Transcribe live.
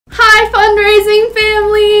morning,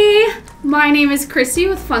 family! My name is Christy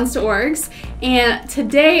with Funds to Orgs, and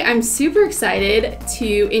today I'm super excited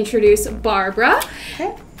to introduce Barbara,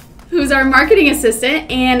 who's our marketing assistant,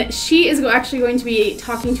 and she is actually going to be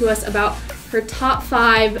talking to us about her top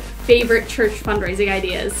 5 favorite church fundraising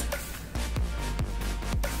ideas.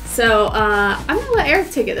 So I'm gonna let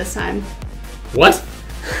Eric take it this time. What?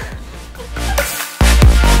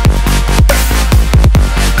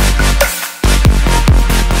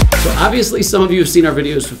 So obviously some of you have seen our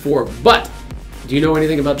videos before, but do you know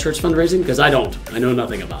anything about church fundraising? Because I don't. I know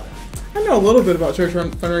nothing about it. I know a little bit about church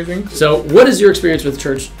fundraising. So what is your experience with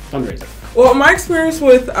church fundraising? Well, my experience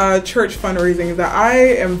with church fundraising is that I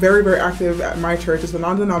am very, very active at my church. It's a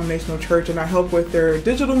non-denominational church, and I help with their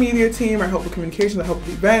digital media team. I help with communications. I help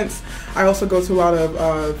with events. I also go to a lot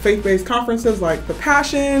of faith-based conferences like The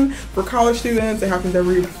Passion for college students. It happens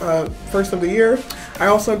every first of the year. I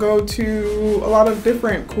also go to a lot of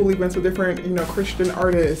different cool events with different, Christian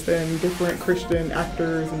artists and different Christian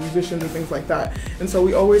actors and musicians and things like that. And so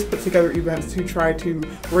we always put together events to try to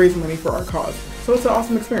raise money for our cause. So it's an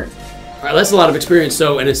awesome experience. All right, that's a lot of experience.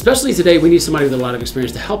 So, and especially today, we need somebody with a lot of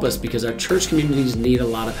experience to help us because our church communities need a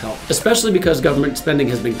lot of help, especially because government spending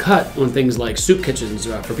has been cut on things like soup kitchens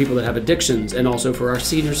for people that have addictions and also for our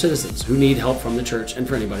senior citizens who need help from the church and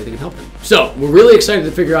for anybody that can help them. So we're really excited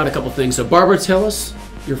to figure out a couple things. So Barbara, tell us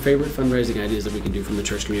your favorite fundraising ideas that we can do from the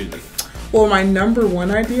church community. Well, my number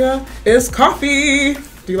one idea is coffee. Do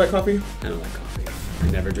you like coffee? I don't like coffee.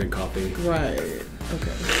 I never drink coffee. Right.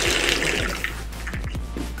 Okay.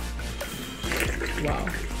 Wow.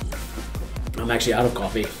 I'm actually out of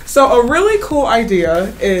coffee. So a really cool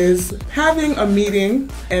idea is having a meeting,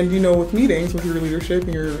 and with meetings with your leadership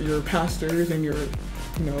and your pastors and your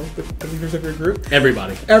the leaders of your group.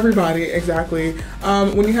 Everybody, exactly.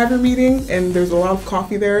 When you have your meeting and there's a lot of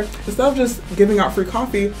coffee there, instead of just giving out free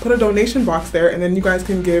coffee, put a donation box there, and then you guys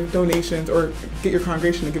can give donations or get your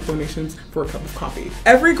congregation to give donations for a cup of coffee.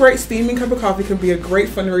 Every great steaming cup of coffee can be a great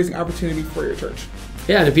fundraising opportunity for your church.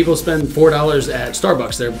 Yeah, and if people spend $4 at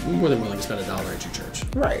Starbucks, they're more than willing to spend $1 at your church.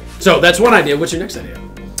 Right. So that's one idea. What's your next idea?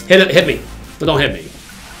 Hit me. But don't hit me.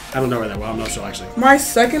 I don't know where that well. I'm not sure actually. My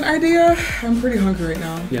second idea, I'm pretty hungry right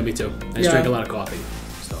now. Yeah, me too. I just drank a lot of coffee.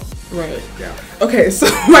 So. Right. Yeah. Okay, so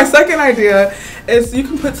my second idea is you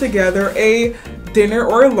can put together a dinner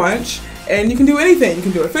or a lunch. And you can do anything. You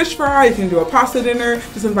can do a fish fry, you can do a pasta dinner,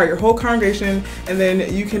 just invite your whole congregation, and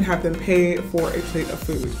then you can have them pay for a plate of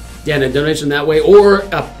food. Yeah, and a donation that way, or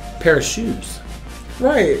a pair of shoes.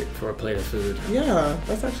 Right. For a plate of food. Yeah,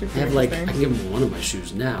 that's actually pretty interesting. I can give them one of my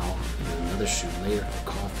shoes now, and another shoe later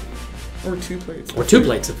for coffee. Or 2 plates. Or 2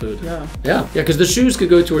 plates of food. Yeah. Yeah, because the shoes could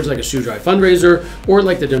go towards like a shoe drive fundraiser, or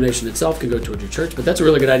like the donation itself could go towards your church. But that's a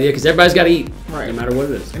really good idea because everybody's got to eat, right? No matter what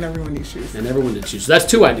it is. And everyone needs shoes. And everyone needs shoes. So that's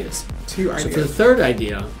 2 ideas. 2 ideas. So for the third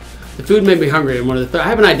idea, the food made me hungry, and I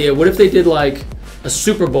have an idea. What if they did like a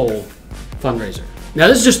Super Bowl fundraiser? Now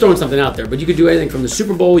this is just throwing something out there, but you could do anything from the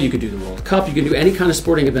Super Bowl, you could do the World Cup, you could do any kind of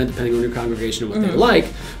sporting event depending on your congregation and what they like,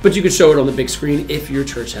 but you could show it on the big screen if your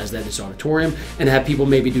church has that in its auditorium and have people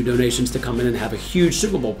maybe do donations to come in and have a huge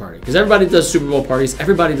Super Bowl party. Because everybody does Super Bowl parties,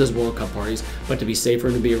 everybody does World Cup parties, but to be safer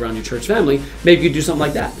and to be around your church family, maybe you could do something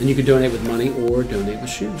like that. And you could donate with money or donate with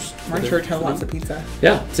shoes. My church has lots of pizza.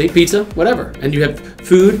 Yeah, say pizza, whatever. And you have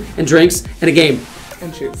food and drinks and a game.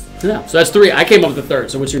 And shoes. Yeah, so that's 3. I came up with the third.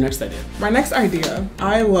 So what's your next idea? My next idea,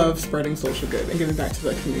 I love spreading social good and giving back to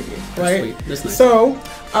the community, right? Sweet. That's nice. So,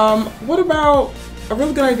 what about a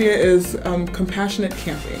really good idea is compassionate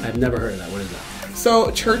camping. I've never heard of that. What is that? So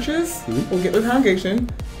churches will get their congregation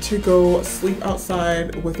to go sleep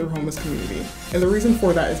outside with their homeless community. And the reason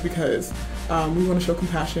for that is because we want to show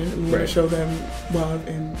compassion and we want to show them love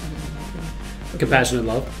and Compassionate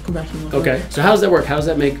love? Compassionate love. Okay. So how does that work? How does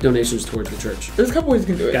that make donations towards the church? There's a couple ways you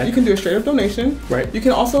can do it. Okay. You can do a straight up donation. Right. You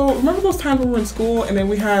can also, remember those times when we were in school and then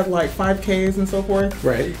we had like 5Ks and so forth?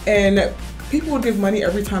 Right. And people would give money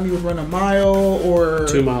every time you would run a mile or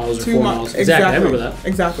 2 miles or 4 miles. Exactly. I remember that.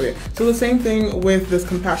 Exactly. So the same thing with this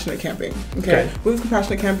compassionate camping. Okay. With this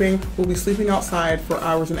compassionate camping, we'll be sleeping outside for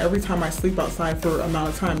hours, and every time I sleep outside for an amount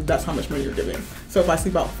of time, that's how much money you're giving. So if I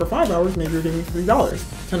sleep out for 5 hours, maybe you're giving $3,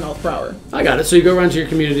 $10 per hour. I got it. So you go around to your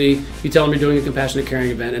community, you tell them you're doing a compassionate caring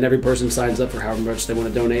event, and every person signs up for however much they want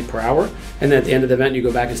to donate per hour. And then at the end of the event, you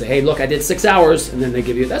go back and say, hey, look, I did 6 hours. And then they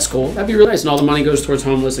give you, that's cool. That'd be really nice. And all the money goes towards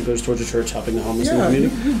homeless. It goes towards the church, helping the homeless in the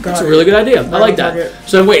community. That's a really good idea. I like that.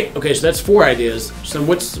 So wait, okay, so that's 4 ideas. So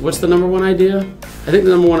what's the number 1 idea? I think the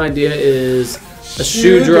number 1 idea is a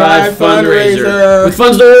shoe drive fundraiser with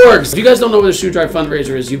Funds to Orgs. If you guys don't know what a shoe drive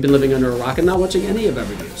fundraiser is, you've been living under a rock and not watching any of our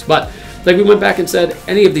videos. But Like we went back and said,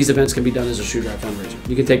 any of these events can be done as a shoe drive fundraiser.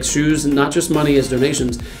 You can take shoes and not just money as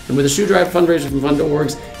donations. And with a shoe drive fundraiser from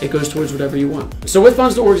Fund2Orgs, it goes towards whatever you want. So with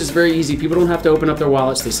Funds2Orgs, it's very easy. People don't have to open up their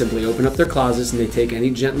wallets. They simply open up their closets and they take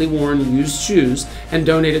any gently worn, used shoes and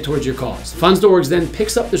donate it towards your cause. Funds2Orgs then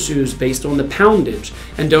picks up the shoes based on the poundage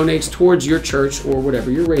and donates towards your church or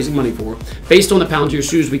whatever you're raising money for. Based on the pound of your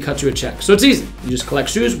shoes, we cut you a check. So it's easy. You just collect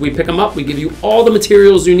shoes, we pick them up, we give you all the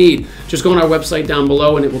materials you need. Just go on our website down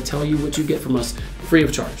below and it will tell you what you get from us free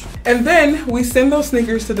of charge. And then we send those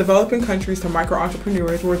sneakers to developing countries, to micro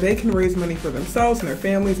entrepreneurs, where they can raise money for themselves and their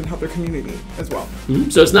families and help their community as well.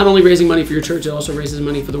 So it's not only raising money for your church, it also raises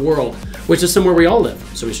money for the world, which is somewhere we all live.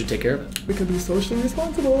 So we should take care of it. We can be socially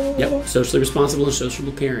responsible. Yep, socially responsible and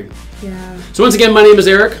socially caring. Yeah. So once again, my name is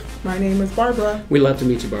Eric. My name is Barbara. We love to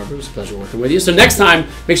meet you, Barbara. It was a pleasure working with you. So next time,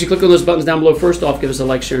 make sure you click on those buttons down below. First off, give us a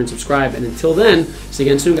like, share, and subscribe. And until then, see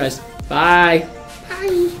you again soon, guys. Bye.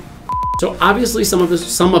 Bye. So obviously, some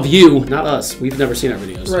of you, not us, we've never seen our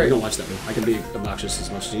videos. So Right. we don't watch them. I can be obnoxious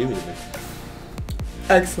as much as you do.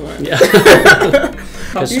 Excellent. Yeah.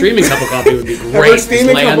 Because streaming cup of coffee would be great. Ever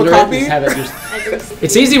steaming cup of coffee?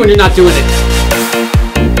 It's easy when you're not doing it.